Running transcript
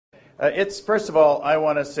First of all, I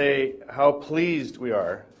want to say how pleased we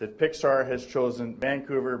are that Pixar has chosen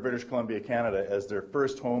Vancouver, British Columbia, Canada as their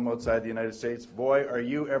first home outside the United States. Boy, are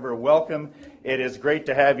you ever welcome. It is great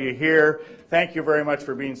to have you here. Thank you very much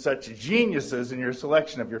for being such geniuses in your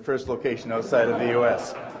selection of your first location outside of the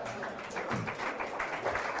U.S.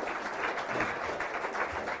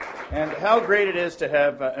 And how great it is to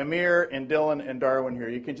have Amir and Dylan and Darwin here.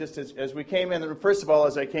 You can just, as we came in, first of all,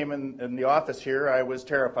 as I came in the office here, I was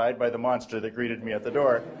terrified by the monster that greeted me at the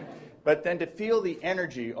door. But then to feel the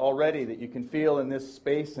energy already that you can feel in this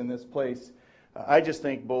space, in this place, I just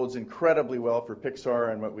think bodes incredibly well for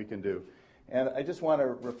Pixar and what we can do. And I just want to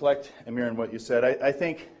reflect, Amir, on what you said. I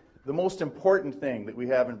think the most important thing that we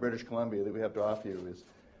have in British Columbia that we have to offer you is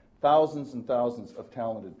thousands and thousands of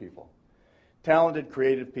talented people. Talented,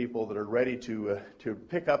 creative people that are ready to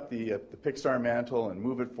pick up the Pixar mantle and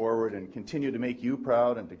move it forward and continue to make you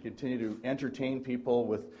proud and to continue to entertain people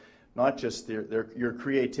with not just your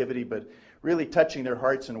creativity, but really touching their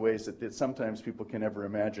hearts in ways that sometimes people can never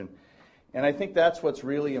imagine. And I think that's what's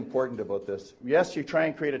really important about this. Yes, you try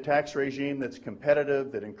and create a tax regime that's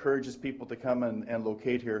competitive, that encourages people to come and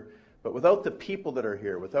locate here, but without the people that are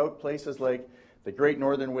here, without places like the great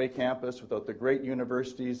Northern Way campus, without the great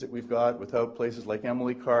universities that we've got, without places like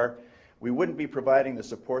Emily Carr, we wouldn't be providing the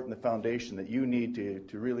support and the foundation that you need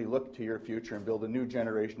to really look to your future and build a new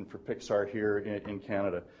generation for Pixar here in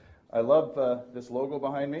Canada. I love this logo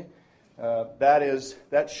behind me.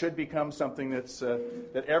 That should become something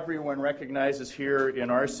that everyone recognizes here in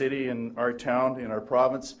our city, in our town, in our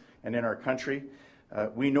province, and in our country.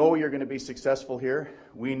 We know you're going to be successful here.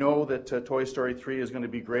 We know that Toy Story 3 is going to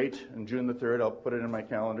be great on June the 3rd. I'll put it in my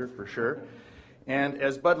calendar for sure. And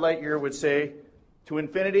as Bud Lightyear would say, to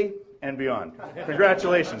infinity and beyond.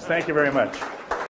 Congratulations. Thank you very much.